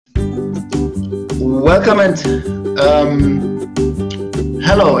Welcome and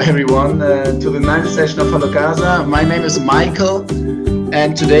hello everyone to the ninth session of Hello Casa. My name is Michael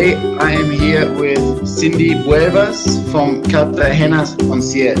and today I am here with Cindy Buelvas from Cartagena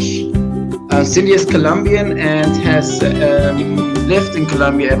Concierge. Cindy is Colombian and has lived in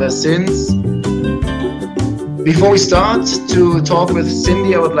Colombia ever since. Before we start to talk with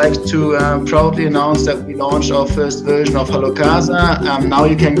Cindy, I would like to proudly announce that we launched our first version of Hello Casa. Now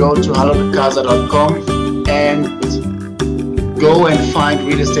you can go to hellocasa.com and go and find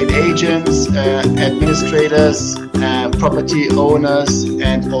real estate agents, administrators, property owners,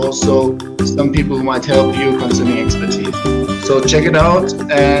 and also some people who might help you concerning expertise. So check it out,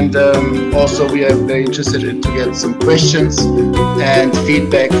 and also we are very interested to get some questions and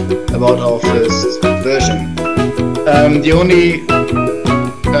feedback about our first version. The only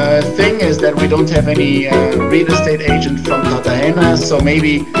thing is that we don't have any real estate agent from Cartagena, so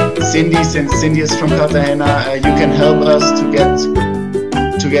maybe Cindy, since Cindy is from Cartagena, you can help us to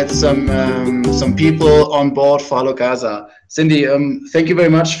get some people on board for Hello Casa. Cindy, thank you very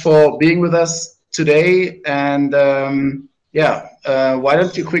much for being with us today, and why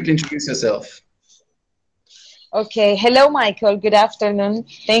don't you quickly introduce yourself? Okay, hello Michael, good afternoon.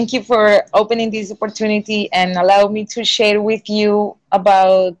 Thank you for opening this opportunity and allow me to share with you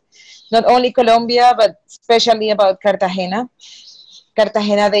about not only Colombia, but especially about Cartagena,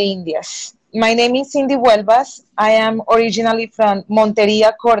 Cartagena de Indias. My name is Cindy Huelvas. I am originally from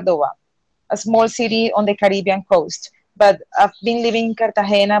Monteria, Córdoba, a small city on the Caribbean coast, but I've been living in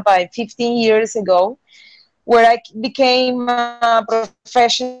Cartagena by 15 years ago, where I became a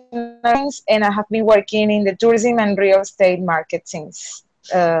professional and I have been working in the tourism and real estate market since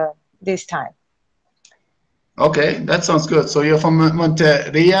this time. Okay, that sounds good. So you're from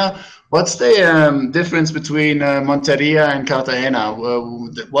Monteria. What's the difference between Monteria and Cartagena?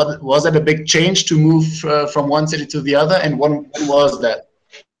 What was it a big change to move from one city to the other, and when was that?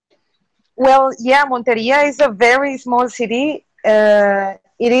 Well, yeah, Monteria is a very small city.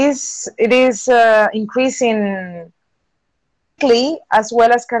 It is increasing quickly as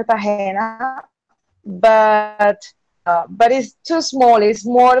well as Cartagena, but it's too small. It's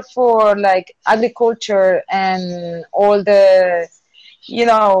more for like agriculture and all the,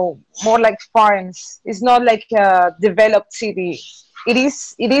 more like farms. It's not like a developed city. It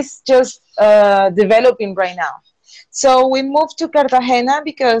is just developing right now. So we moved to Cartagena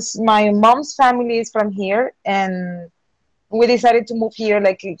because my mom's family is from here, and we decided to move here,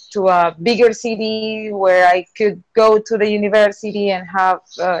 like to a bigger city where I could go to the university and have,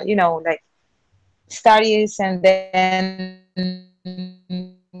 like studies and then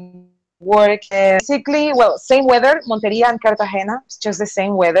work. Basically, well, same weather, Monteria and Cartagena, it's just the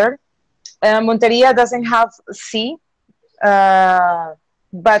same weather. Monteria doesn't have sea, uh,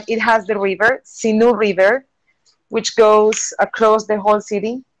 but it has the river, Sinu River, which goes across the whole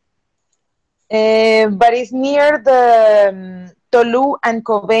city. But it's near the Tolu and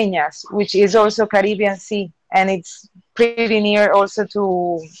Coveñas, which is also Caribbean Sea, and it's pretty near also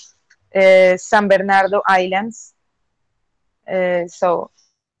to San Bernardo Islands. So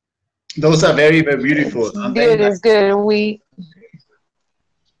Those are very, very it's beautiful, aren't good. they? It's good.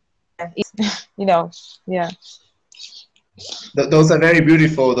 Yeah. Those are very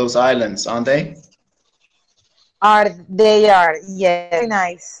beautiful, those islands, aren't they? They are, yeah, very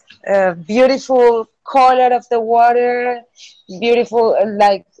nice. Beautiful color of the water, beautiful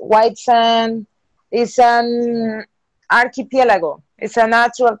like white sand. It's an archipelago. It's a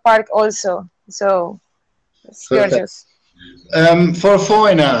natural park also, so it's Perfect. gorgeous. For a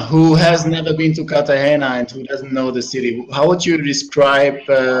foreigner who has never been to Cartagena and who doesn't know the city, how would you describe,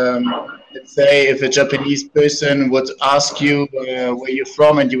 let's say, if a Japanese person would ask you where you're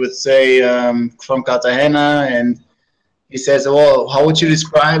from, and you would say from Cartagena, and he says, "Well, how would you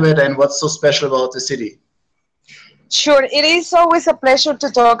describe it, and what's so special about the city?" Sure, it is always a pleasure to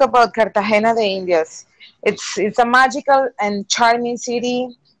talk about Cartagena de Indias. It's a magical and charming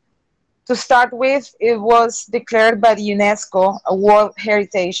city. To start with, it was declared by the UNESCO a World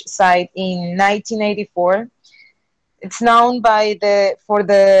Heritage Site in 1984. It's known for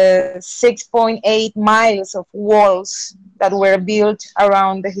the 6.8 miles of walls that were built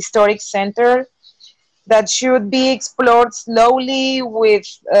around the historic center that should be explored slowly with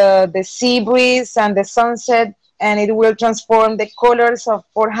the sea breeze and the sunset, and it will transform the colors of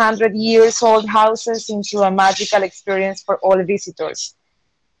 400 years old houses into a magical experience for all visitors.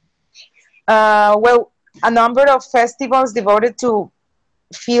 Well, a number of festivals devoted to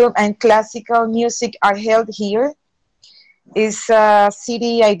film and classical music are held here. It's a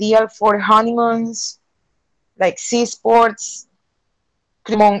city ideal for honeymoons, like sea sports,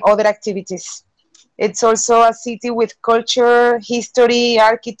 among other activities. It's also a city with culture, history,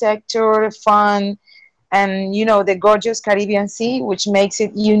 architecture, fun, and the gorgeous Caribbean Sea, which makes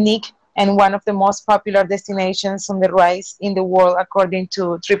it unique and one of the most popular destinations on the rise in the world, according to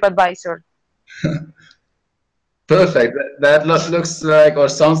TripAdvisor. Perfect. That looks like or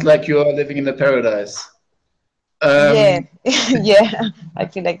sounds like you are living in a paradise. Yeah, Um, yeah, I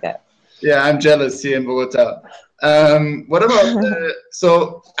feel like that. yeah, I'm jealous here in Bogota. What about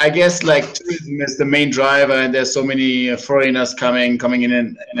so I guess like tourism is the main driver, and there's so many foreigners coming in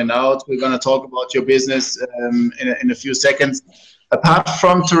and out. We're gonna talk about your business in a few seconds. Apart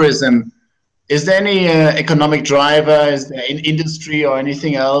from tourism, is there any economic driver? Is there an industry or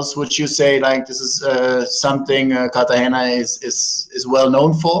anything else which you say like this is something Cartagena is well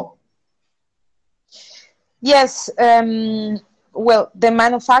known for? Yes, well, the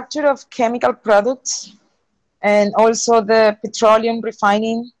manufacture of chemical products and also the petroleum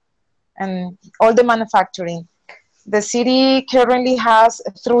refining and all the manufacturing. The city currently has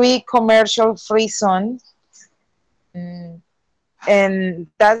three commercial free zones, and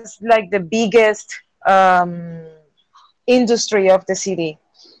that's like the biggest um, industry of the city.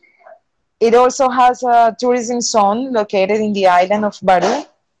 It also has a tourism zone located in the island of Baru.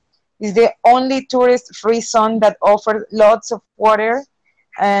 It's the only tourist-free zone that offers lots of water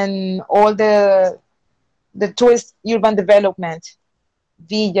and all the tourist urban development,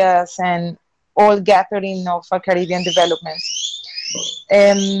 villas, and all gathering of a Caribbean development.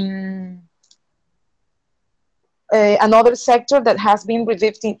 Um, Another sector that has been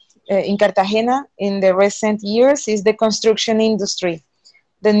revived in Cartagena in the recent years is the construction industry.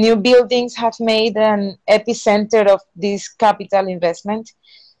 The new buildings have made an epicenter of this capital investment.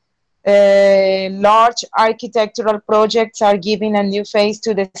 Large architectural projects are giving a new face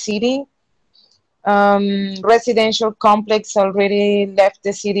to the city. Residential complex already left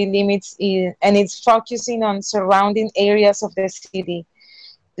the city limits and it's focusing on surrounding areas of the city.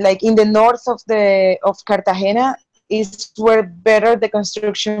 Like in the north of Cartagena is where better the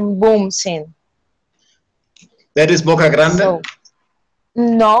construction booms in. That is Boca Grande. So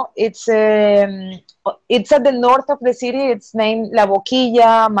no, it's at the north of the city. It's named La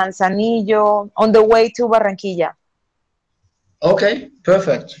Boquilla, Manzanillo, on the way to Barranquilla. Okay,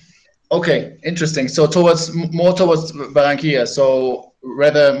 perfect. Okay, interesting. So more towards Barranquilla. So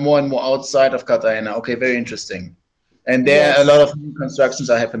rather more and more outside of Cartagena. Okay, very interesting. And there a lot Yes, of new constructions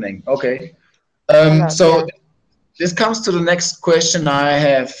are happening. Okay. a lot. So Yeah. this comes to the next question I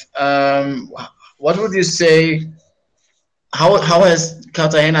have. What would you say? How has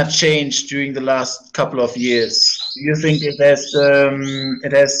Cartagena changed during the last couple of years? Do you think it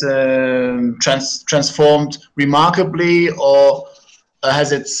has transformed remarkably, or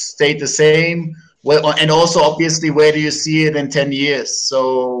has it stayed the same? Well, and also obviously, where do you see it in 10 years?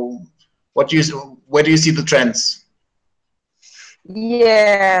 So, where do you see the trends?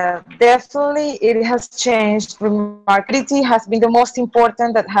 Yeah, definitely it has changed. Remarkability has been the most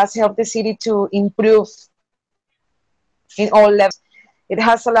important that has helped the city to improve in all levels. It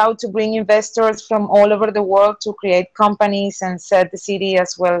has allowed to bring investors from all over the world to create companies and set the city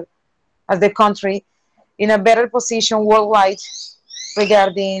as well as the country in a better position worldwide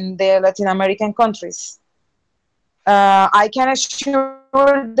regarding the Latin American countries. I can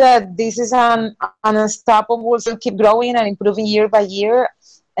assure that this is an unstoppable, will keep growing and improving year by year,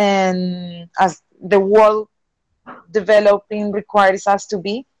 and as the world developing requires us to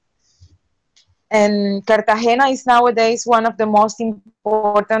be. And Cartagena is nowadays one of the most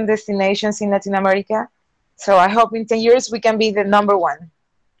important destinations in Latin America. So I hope in 10 years we can be the number one.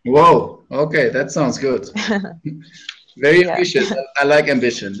 Whoa. Okay, that sounds good. Very Yeah. ambitious. I like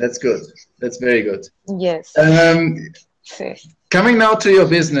ambition. That's good. That's very good. Yes. Um, Sí. Coming now to your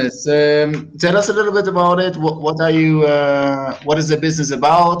business, tell us a little bit about it. What are you? What is the business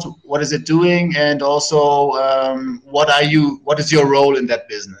about? What is it doing? And also, what are you? What is your role in that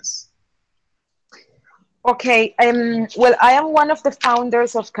business? Okay. Well, I am one of the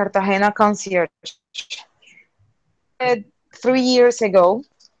founders of Cartagena Concierge. Started 3 years ago,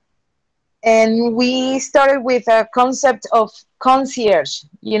 and we started with a concept of concierge.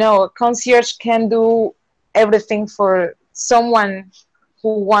 Concierge can do everything for someone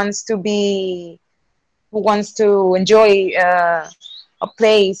who wants to be who wants to enjoy a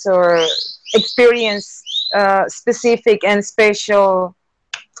place or experience specific and special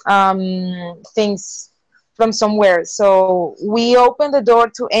things from somewhere. So we open the door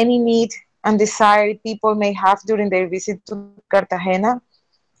to any need and desire people may have during their visit to Cartagena.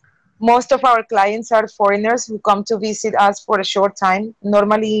 Most of our clients are foreigners who come to visit us for a short time,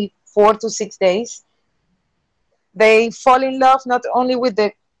 normally 4 to 6 days. They fall in love not only with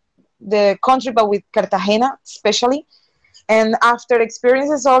the the country, but with Cartagena especially. And after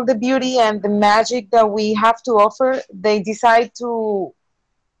experiences all the beauty and the magic that we have to offer, they decide to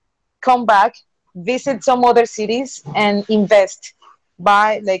come back, visit some other cities, and invest.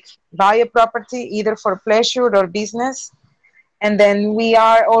 Buy a property either for pleasure or business, and then we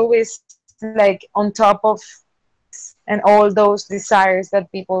are always like on top of and all those desires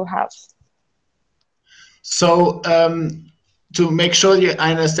that people have. So to make sure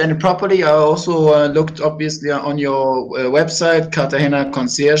I understand it properly, I also looked obviously on your website,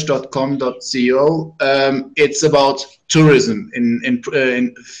 cartagenaconcierge.com.co. It's about tourism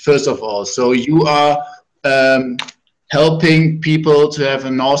in first of all. So you are helping people to have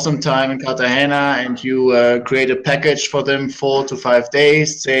an awesome time in Cartagena, and you create a package for them 4 to 5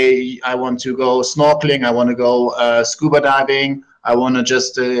 days. Say, I want to go snorkeling, I want to go scuba diving, I want to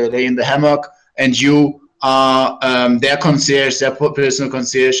just lay in the hammock, and you are their concierge, their personal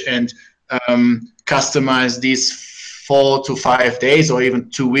concierge, and customize these 4 to 5 days or even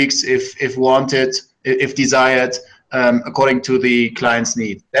 2 weeks if wanted, if desired, according to the client's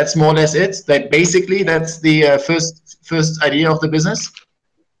need. That's more or less it. That basically that's the first idea of the business.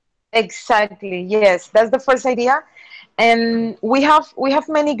 Exactly. Yes, that's the first idea. And we have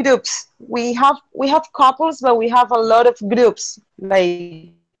many groups. We have couples, but we have a lot of groups, like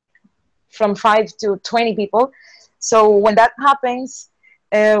from 5 to 20 people. So when that happens,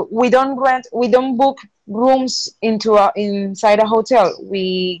 we don't book rooms inside a hotel.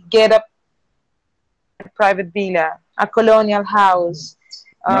 We get a private villa, a colonial house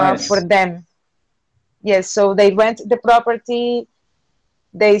Nice. for them. Yes, so they rent the property,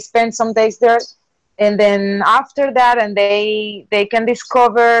 they spend some days there, and then after that, and they can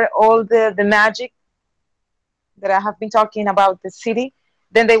discover all the magic that I have been talking about the city.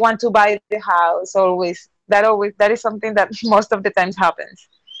 Then they want to buy the house. Always that is something that most of the times happens.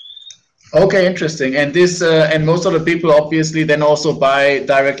 Okay, interesting. And this and most of the people obviously then also buy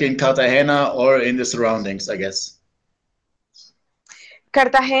directly in Cartagena or in the surroundings, I guess.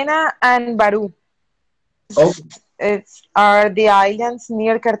 Cartagena and Baru. Oh, It's are the islands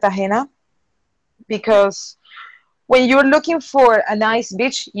near Cartagena, because when you're looking for a nice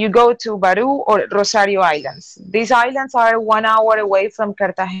beach, you go to Baru or Rosario Islands. These islands are 1 hour away from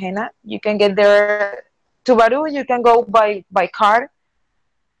Cartagena. You can get there to Baru. You can go by car.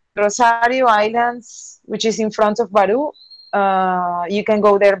 Rosario Islands, which is in front of Baru, you can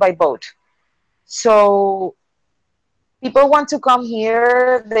go there by boat. So people want to come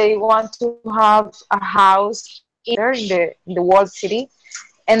here. They want to have a house in the walled city,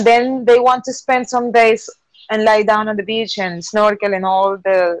 and then they want to spend some days and lie down on the beach and snorkel and all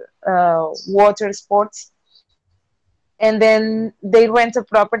the water sports. And then they rent a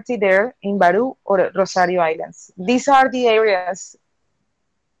property there in Baru or Rosario Islands. These are the areas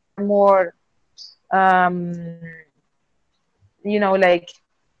more, um, like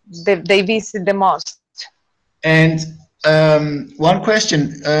they visit the most. and one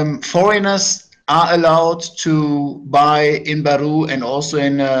question: foreigners are allowed to buy in Baru and also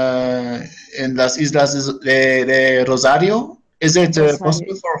in Las Islas de Rosario. Is it Rosario.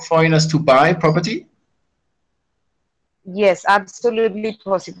 possible for foreigners to buy property? Yes, absolutely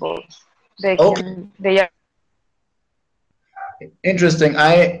possible. They Okay, can. They are. interesting.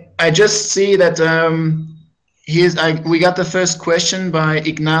 I just see that we got the first question by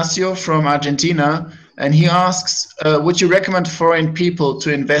Ignacio from Argentina, and he asks, would you recommend foreign people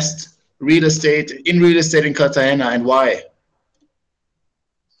to invest real estate in Cartagena, and why?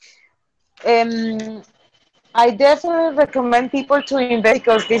 Um, I definitely recommend people to invest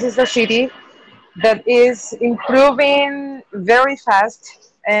because this is a city that is improving very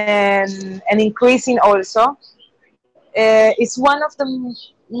fast and increasing also. It's one of the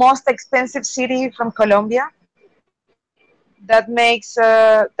most expensive city from Colombia. That makes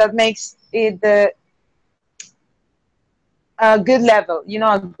it a good level,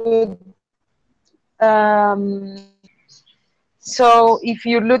 a good. So if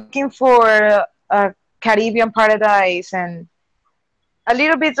you're looking for a Caribbean paradise and a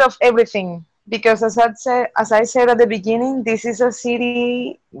little bit of everything, because as I said at the beginning, this is a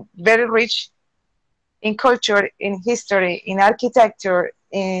city very rich in culture, in history, in architecture,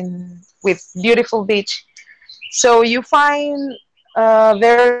 in with beautiful beach. So you find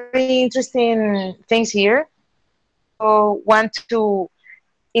very interesting things here. Want to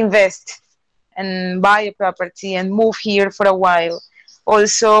invest and buy a property and move here for a while,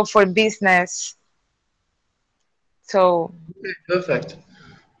 also for business. So Perfect.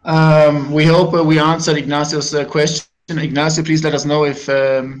 We hope we answered Ignacio's question. Ignacio, please let us know if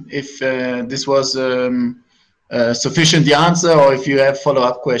this was sufficient the answer, or if you have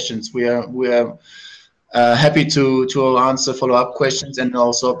follow-up questions, we are happy to answer follow-up questions, and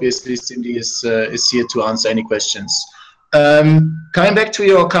also obviously Cindy is here to answer any questions. Coming back to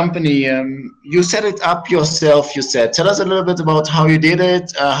your company, you set it up yourself, you said. Tell us a little bit about how you did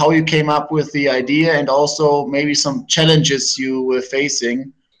it, how you came up with the idea, and also maybe some challenges you were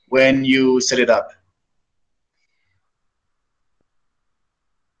facing when you set it up.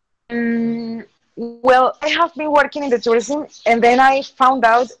 Well, I have been working in the tourism, and then I found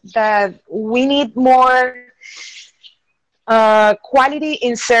out that we need more quality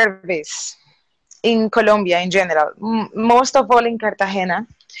in service in Colombia in general, most of all in Cartagena.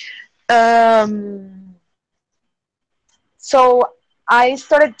 Um, so I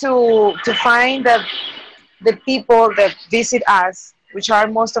started to find that the people that visit us, which are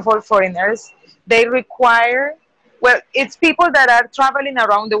most of all foreigners, they require, well, it's people that are traveling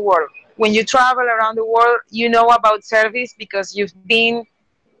around the world. When you travel around the world, you know about service because you've been,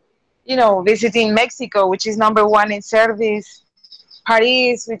 visiting Mexico, which is number one in service,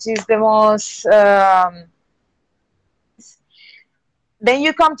 Paris, which is the most. Then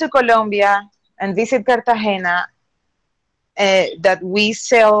you come to Colombia and visit Cartagena, that we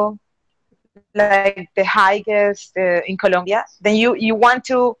sell like the highest in Colombia. Then you want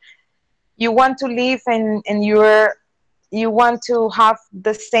to live and you want to have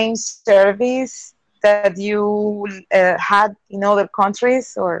the same service that you had in other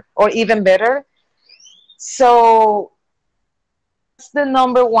countries, or even better. So that's the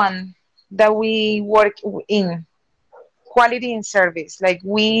number one that we work in, quality in service. Like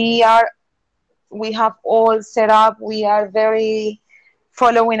we have all set up, we are very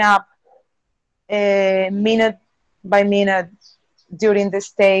following up minute by minute during the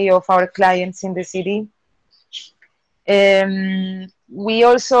stay of our clients in the city. We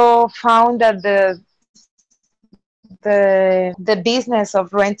also found that the business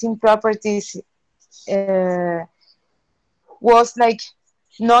of renting properties was like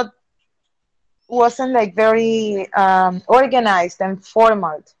not wasn't like very organized and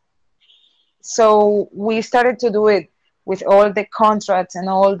formal. So we started to do it with all the contracts and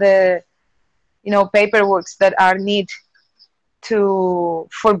all the paperwork that are needed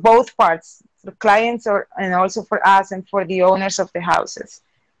for both parts, for clients and also for us and for the owners of the houses.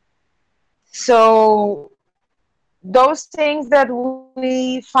 So those things that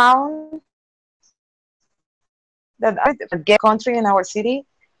we found that are the country in our city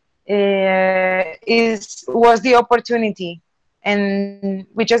was the opportunity, and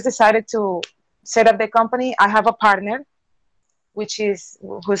we just decided to set up the company. I have a partner,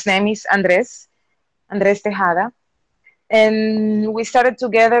 whose name is Andres Tejada, and we started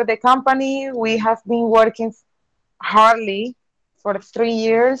together the company. We have been working hardly for 3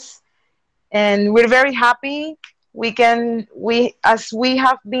 years, and we're very happy. As we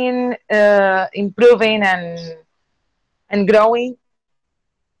have been improving and growing,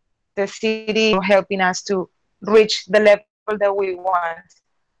 the city helping us to reach the level that we want,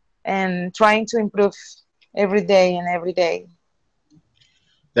 and trying to improve every day and every day.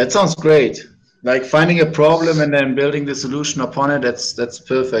 That sounds great. Like finding a problem and then building the solution upon it. That's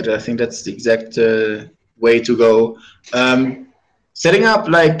perfect. I think that's the exact way to go. Setting up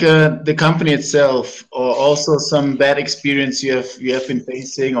like the company itself, or also some bad experience you have been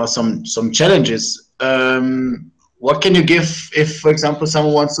facing, or some challenges. What can you give if, for example,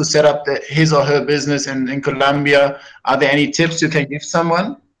 someone wants to set up his or her business in Colombia? Are there any tips you can give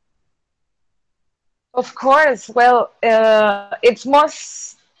someone? Of course. Well, it's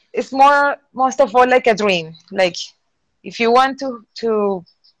most of all like a dream. Like if you want to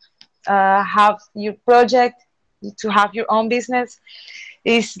have your project, to have your own business,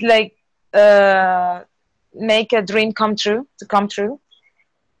 is like make a dream come true.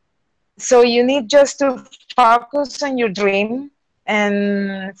 So you need just to focus on your dream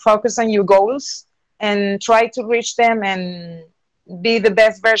and focus on your goals and try to reach them and be the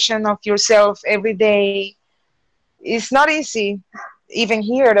best version of yourself every day. It's not easy, even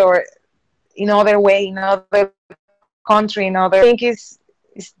here or in other country, in other. I think it's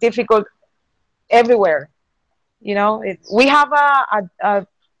difficult everywhere. We have a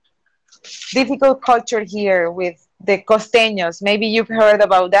difficult culture here with the costeños. Maybe you've heard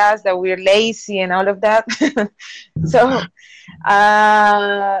about us, that we're lazy and all of that. So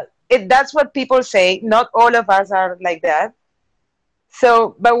that's what people say. Not all of us are like that.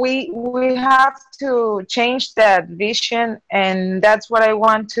 So, but we have to change that vision, and that's what I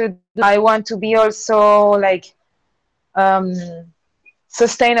want to do. I want to be also like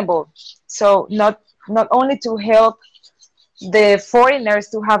sustainable. So not only to help the foreigners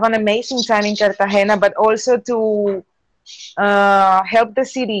to have an amazing time in Cartagena, but also to help the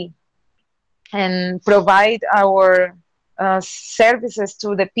city and provide our services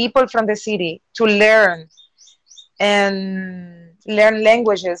to the people from the city to learn and learn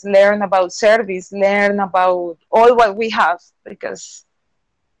languages, learn about service, learn about all what we have, because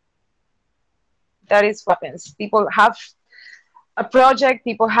that is what happens. People have a project,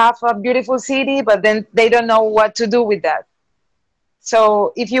 people have a beautiful city, but then they don't know what to do with that.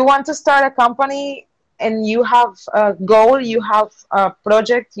 So if you want to start a company and you have a goal, you have a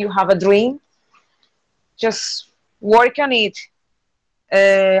project, you have a dream, just work on it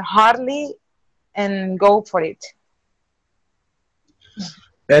hardly and go for it.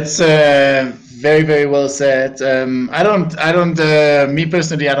 That's very, very well said. Me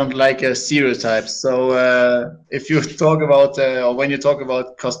personally, I don't like stereotypes. So if you talk about, or when you talk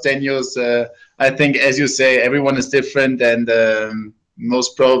about costeños, I think, as you say, everyone is different, and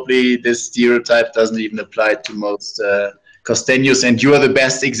most probably this stereotype doesn't even apply to most costeños. And you are the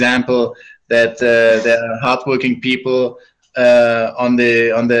best example that there are hardworking people on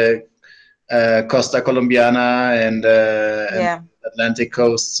the Costa Colombiana and Yeah, Atlantic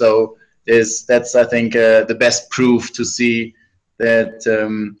coast. So that's I think the best proof to see that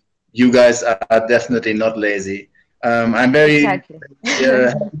you guys are definitely not lazy. I'm very exactly.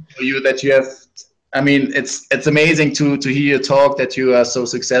 happy for you that you have. I mean, it's amazing to hear you talk that you are so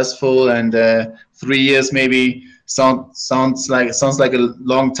successful, and 3 years maybe sounds like a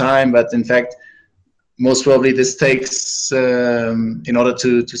long time, but in fact most probably this takes in order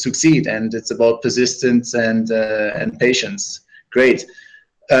to succeed, and it's about persistence and patience. Great.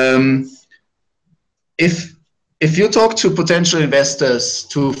 um, if if you talk to potential investors,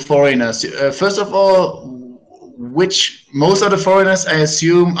 to foreigners, first of all, which most of the foreigners I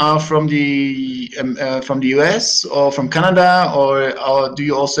assume are from the US or from Canada, or do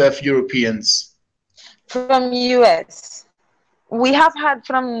you also have Europeans? From US. We have had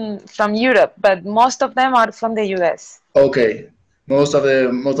from Europe, but most of them are from the US. Okay, most of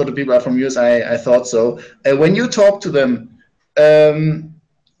the people are from US. I thought so. When you talk to them, um,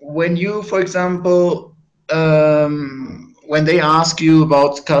 when you, for example, when they ask you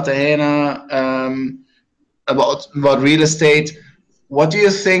about Cartagena, about real estate, what do you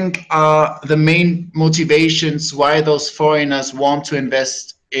think are the main motivations why those foreigners want to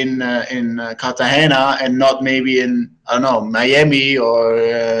invest in Cartagena and not maybe in, I don't know, Miami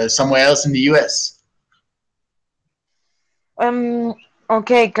or somewhere else in the US? Um,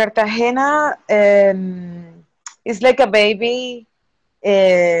 okay, Cartagena is like a baby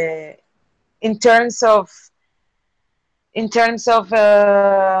uh, in terms of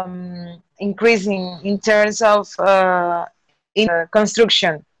increasing, in terms of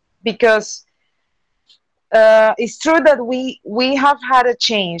construction, because it's true that we have had a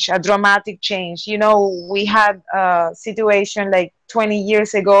change, a dramatic change. You know, we had a situation like 20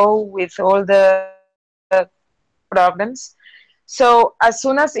 years ago with all the problems. So as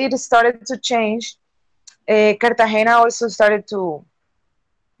soon as it started to change, Cartagena also started to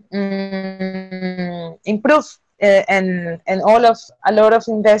improve, and all of a lot of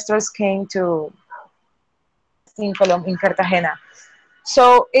investors came to in Cartagena.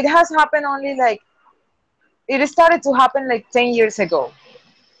 So it has happened only like it started to happen like 10 years ago.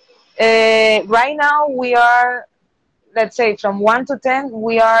 Right now we are, let's say, from 1 to 10,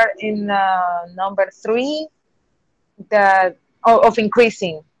 we are in number 3 that of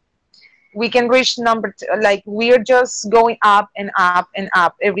increasing. We can reach number like we're just going up and up and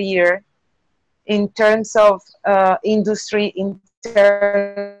up every year in terms of industry, in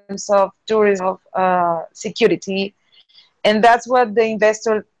terms of tourism, security, and that's what the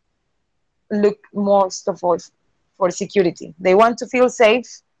investor look most of all for: security. They want to feel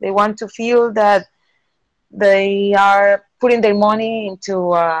safe. They want to feel that they are putting their money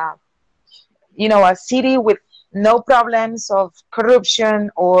into a city with no problems of corruption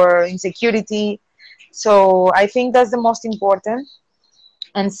or insecurity. So I think that's the most important.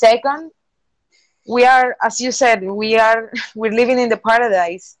 And second, we are, as you said, we're living in the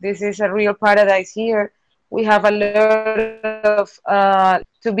paradise. This is a real paradise here. We have a lot of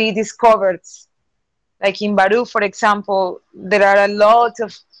to be discovered. Like in Baru, for example, there are a lot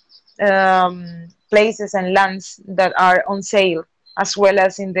of places and lands that are on sale, as well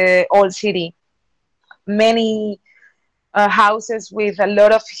as in the old city. Many houses with a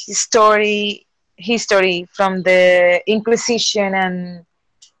lot of history from the Inquisition and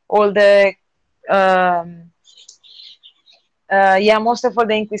all the um, most of all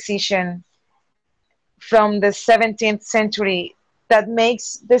the Inquisition from the 17th century, that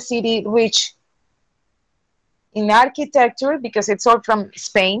makes the city rich in architecture, because it's all from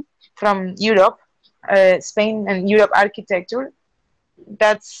Spain, from Europe, Spain and Europe architecture.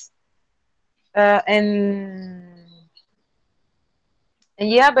 That's and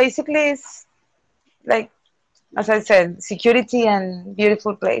yeah, basically it's like, as I said, security and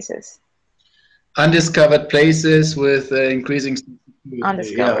beautiful places. Undiscovered places with increasing security. Yeah,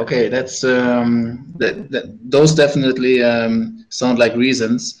 Undiscovered. okay, those definitely sound like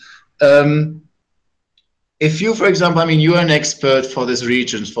reasons. Um, if you, for example, I mean, you're an expert for this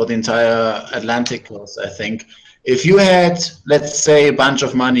region, for the entire Atlantic coast, I think. If you had, let's say, a bunch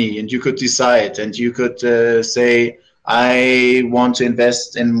of money and you could decide and you could say, I want to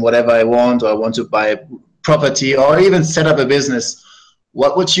invest in whatever I want, or I want to buy property, or even set up a business,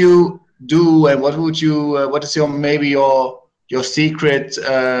 what would you do, and what would you, what is your, maybe your secret,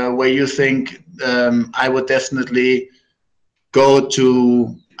 where you think, I would definitely go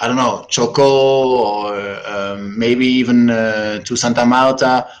to, I don't know, Choco, or maybe even to Santa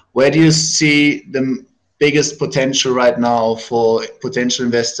Marta. Where do you see the biggest potential right now for potential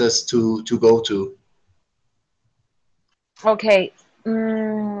investors to go to? Okay.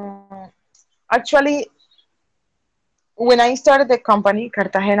 Actually, when I started the company,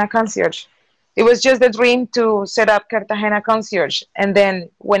 Cartagena Concierge, it was just a dream to set up Cartagena Concierge. And then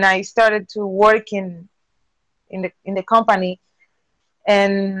when I started to work in the company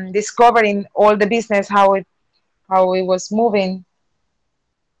and discovering all the business, how it was moving,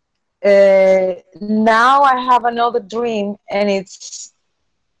 now I have another dream, and it's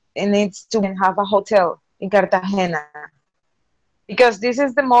to have a hotel in Cartagena, because this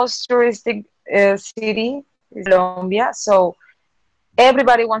is the most touristic city in Colombia. So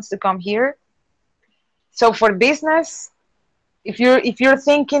everybody wants to come here. So for business, if you're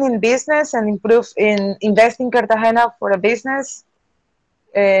thinking in business and improve in invest in Cartagena for a business,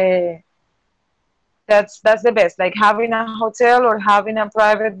 uh, that's the best. Like having a hotel or having a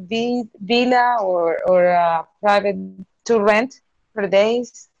private villa, or a private to rent for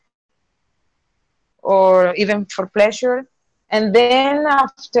days, or even for pleasure. And then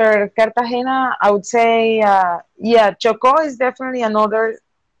after Cartagena, I would say, yeah, Choco is definitely another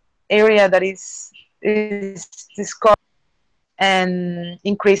area that is discovered and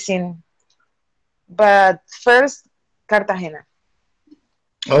increasing. But first, Cartagena.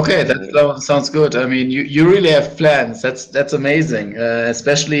 Okay, that Really. sounds good. I mean, you really have plans. That's amazing.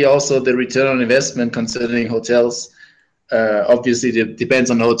 Especially also the return on investment, considering hotels. Obviously, it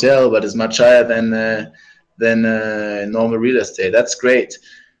depends on the hotel, but it's much higher than normal real estate. That's great.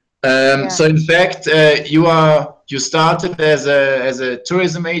 Yeah. So in fact, you started as a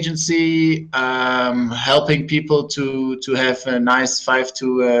tourism agency, helping people to have a nice 4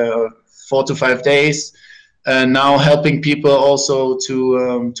 to 5 days. Now helping people also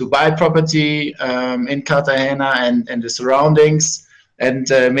to buy property in Cartagena and the surroundings. And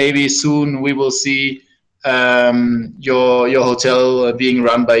maybe soon we will see your hotel being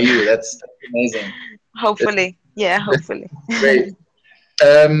run by you. That's amazing. That's Hopefully. Yeah, hopefully. great.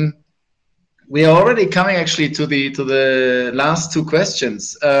 Um, we are already coming actually to the last two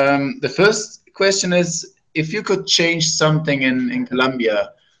questions. The first question is, if you could change something in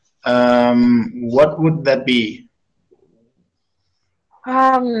Colombia, what would that be?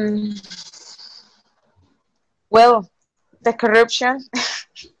 um, well, the corruption,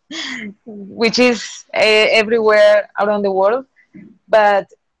 which is everywhere around the world,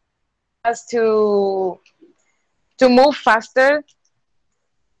 but us to move faster.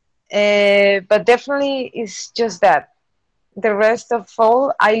 But definitely, it's just that. The rest of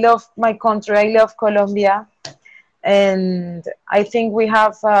all, I love my country. I love Colombia, and I think we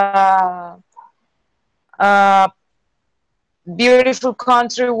have a beautiful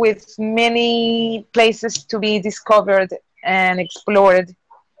country with many places to be discovered and explored.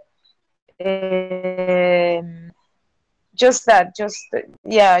 Just that, just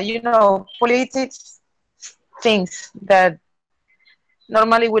yeah, politics things that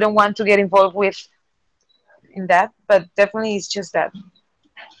normally we don't want to get involved with in that, but definitely it's just that.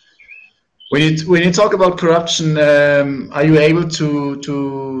 When you talk about corruption, are you able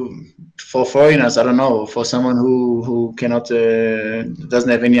to for foreigners? I don't know, for someone who cannot doesn't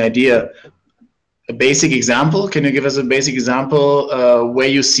have any idea. A basic example? Can you give us a basic example where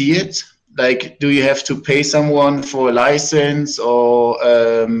you see it? Like, do you have to pay someone for a license, or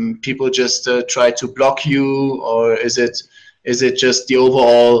people just try to block you, or is it just the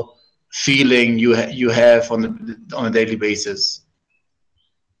overall feeling you have on a daily basis?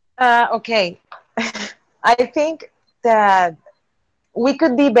 Okay. I think that we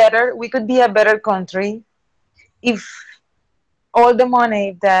could be better. We could be a better country if all the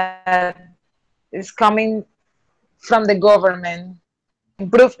money that is coming from the government to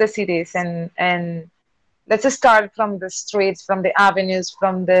improve the cities, and let's start from the streets, from the avenues,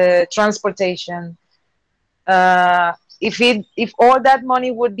 from the transportation. If all that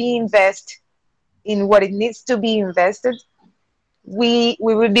money would be invested in what it needs to be invested, we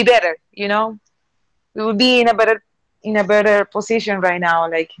would be better. You know, we would be in a better position right now,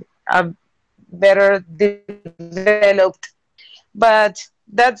 like a better developed. But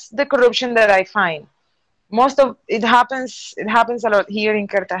that's the corruption that I find. Most of it happens. It happens a lot here in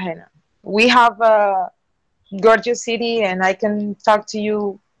Cartagena. We have a gorgeous city, and I can talk to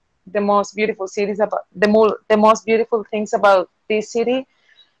you the most beautiful cities about the most beautiful things about this city.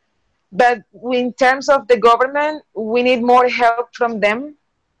 But in terms of the government, we need more help from them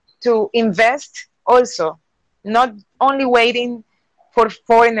to invest also, not only waiting for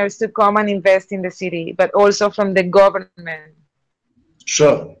foreigners to come and invest in the city, but also from the government,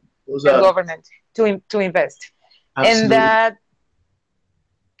 Sure. Those the are government to invest, and absolutely.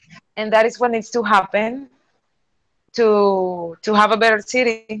 that is what needs to happen to have a better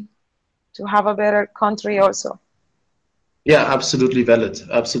city, to have a better country also. Yeah, absolutely valid.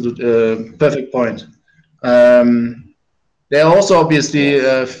 Absolute, perfect point. Um, there are also obviously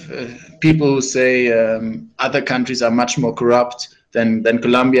Yes. people who say other countries are much more corrupt than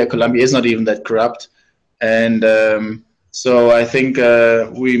Colombia. Colombia is not even that corrupt, and so I think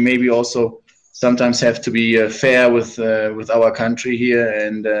we maybe also sometimes have to be fair with our country here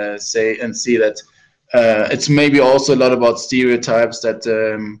and say and see that it's maybe also a lot about stereotypes that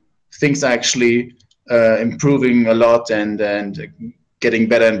things are actually improving a lot and getting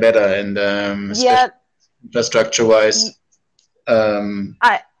better and better, and especially Yeah, infrastructure wise. y- Um,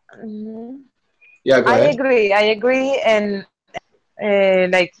 I mhm. yeah, go I ahead. agree. I agree, and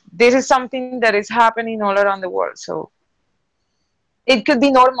like this is something that is happening all around the world. So it could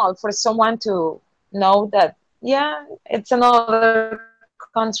be normal for someone to know that, yeah, it's another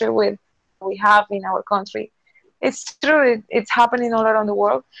country with we have in our country. It's true. It's happening all around the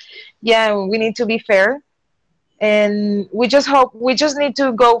world. Yeah, we need to be fair, and we just need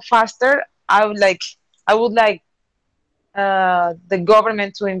to go faster. I would like the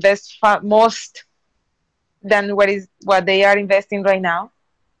government to invest most than what they are investing right now.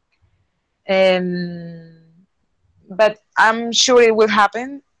 Um, but I'm sure it will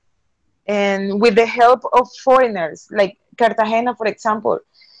happen, and with the help of foreigners, like Cartagena, for example,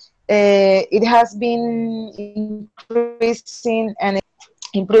 it has been increasing and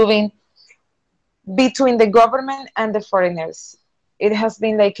improving between the government and the foreigners. It has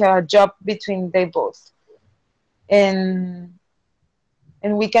been like a job between they both,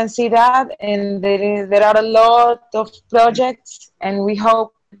 and we can see that, and there are a lot of projects, and we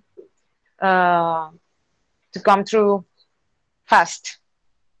hope uh, to come through fast,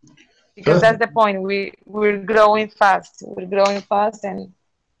 because that's Perfect. the point. We're growing fast. We're growing fast, and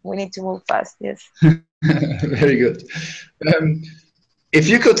we need to move fast. Yes. Very good. Um, if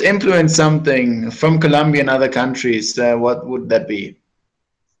you could influence something from Colombia and other countries, what would that be?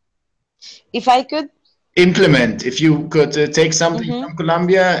 If I could. Implement. If you could take something Hmm. from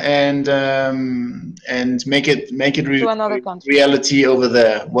Colombia and make it To another country. reality over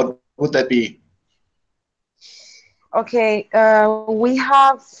there, what would that be? Okay. We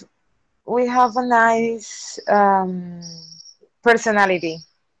have a nice personality.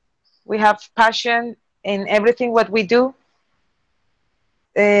 We have passion in everything what we do.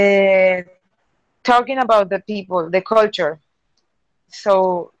 Uh, Talking about the people, the culture.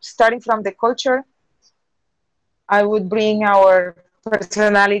 So starting from the culture, I would bring our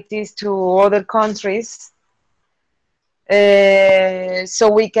personalities to other countries, so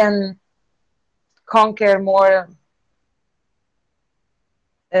we can conquer more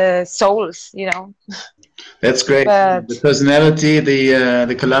souls, you know. That's great. The But personality,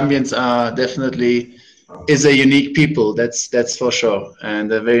 the Colombians are definitely is a unique people. That's for sure,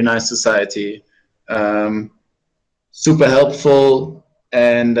 and a very nice society. Um, Super helpful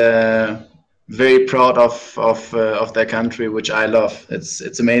and very proud of their country, which I love.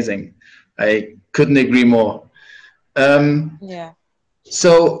 It's amazing. I couldn't agree more. Um, yeah,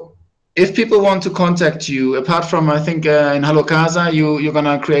 so if people want to contact you, apart from I think in Hello Casa, you're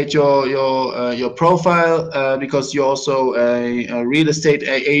gonna create your profile because you're also a real estate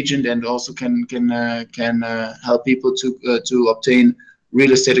agent and also can help people to obtain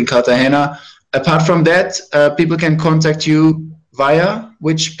real estate in Cartagena. Apart from that, people can contact you via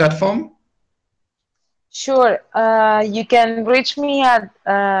which platform? sure. You can reach me at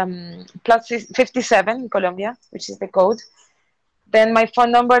plus 57 in Colombia, which is the code. Then my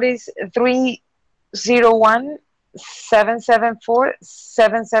phone number is 301 774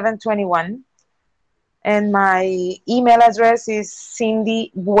 7721. And my email address is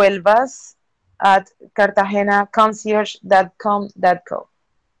cindybuelvas@cartagenaconcierge.com.co.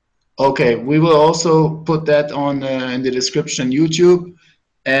 Okay, we will also put that on in the description YouTube,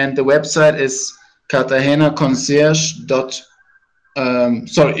 and the website is cartagenaconcierge dot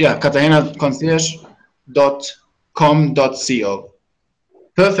cartagenaconcierge.com.co.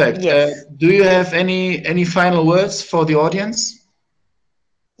 Perfect. Yes. Do you have any final words for the audience?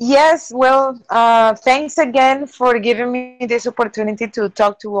 Yes, well, thanks again for giving me this opportunity to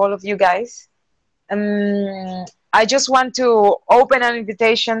talk to all of you guys. I just want to open an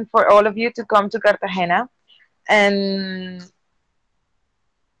invitation for all of you to come to Cartagena, and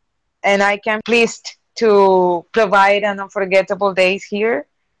I can pleased to provide an unforgettable days here.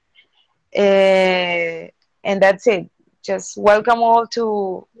 And that's it. Just welcome all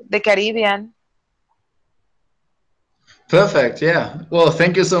to the Caribbean. Perfect. Yeah. Well,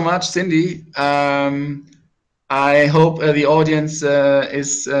 thank you so much, Cindy. I hope the audience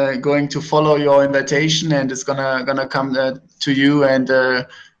is going to follow your invitation and is gonna come to you and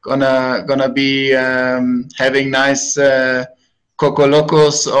gonna be having nice coco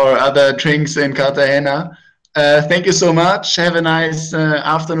locos or other drinks in Cartagena. Thank you so much. Have a nice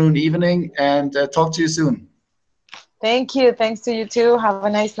afternoon, evening, and talk to you soon. Thank you. Thanks to you too. Have a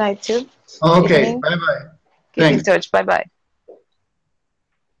nice night too. Okay. Evening. Bye bye. Keep in Thanks. touch. Bye bye.